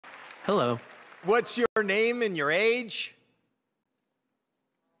Hello. What's your name and your age?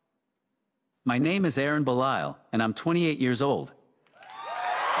 My name is Belial, and I'm 28 years old.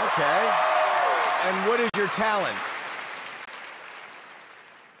 Okay. And what is your talent?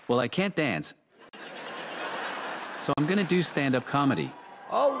 Well, I can't dance, so I'm gonna do stand-up comedy.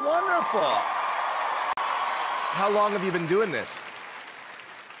 Oh, wonderful. How long have you been doing this?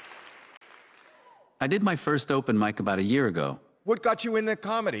 I did my first open mic about a year ago. What got you into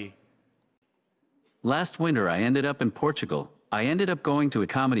comedy? Last winter, I ended up in Portugal. I ended up going to a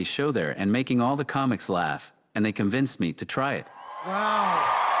comedy show there and making all the comics laugh, and they convinced me to try it. Wow.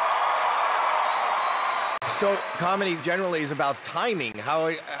 So comedy generally is about timing.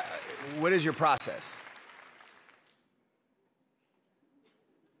 What is your process?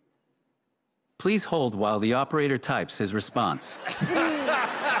 Please hold while the operator types his response.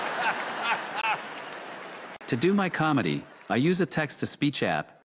 To do my comedy, I use a text-to-speech app,